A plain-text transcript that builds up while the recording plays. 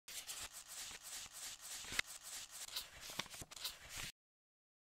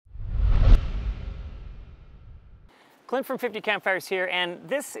Clint from 50 Campfires here, and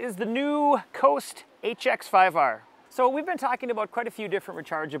this is the new COAST HX5R. So we've been talking about quite a few different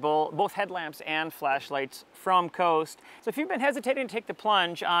rechargeable, both headlamps and flashlights from COAST. So if you've been hesitating to take the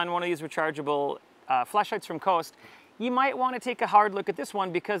plunge on one of these rechargeable flashlights from COAST, you might want to take a hard look at this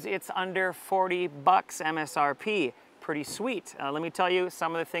one because it's under 40 bucks MSRP. Pretty sweet. Let me tell you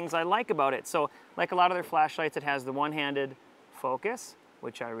some of the things I like about it. So like a lot of their flashlights, it has the one-handed focus,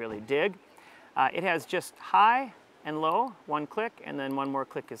 which I really dig. It has just high and low, one click, and then one more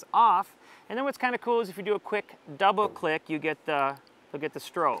click is off. And then what's kind of cool is if you do a quick double click, you'll get the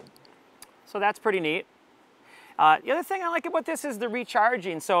strobe. So that's pretty neat. The other thing I like about this is the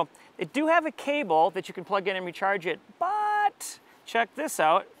recharging. So it do have a cable that you can plug in and recharge it, but check this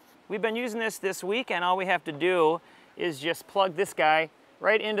out. We've been using this week, and all we have to do is just plug this guy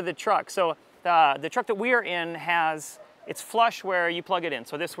right into the truck. So the truck that we are in it's flush where you plug it in.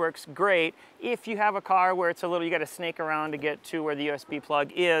 So this works great. If you have a car where it's you got to snake around to get to where the USB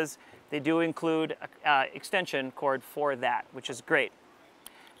plug is, they do include an extension cord for that, which is great.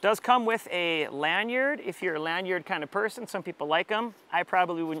 Does come with a lanyard if you're a lanyard kind of person. Some people like them. I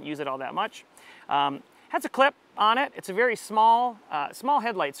probably wouldn't use it all that much. Has a clip on it. It's a very small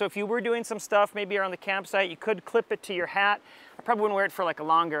headlight. So if you were doing some stuff maybe around the campsite, you could clip it to your hat. I probably wouldn't wear it for like a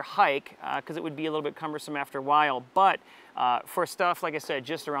longer hike because it would be a little bit cumbersome after a while. But for stuff, like I said,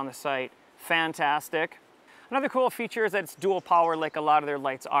 just around the site, fantastic. Another cool feature is that it's dual power like a lot of their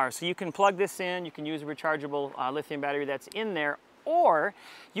lights are. So you can plug this in, you can use a rechargeable lithium battery that's in there, or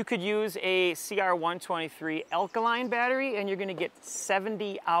you could use a CR123 alkaline battery and you're gonna get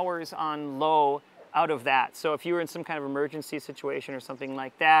 70 hours on low out of that. So if you were in some kind of emergency situation or something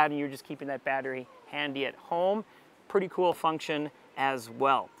like that and you're just keeping that battery handy at home, pretty cool function as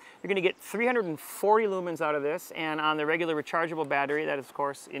well. You're gonna get 340 lumens out of this, and on the regular rechargeable battery that is of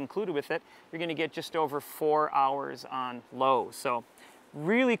course included with it, you're gonna get just over 4 hours on low. So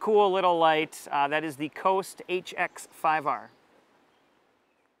really cool little light. That is the COAST HX5R.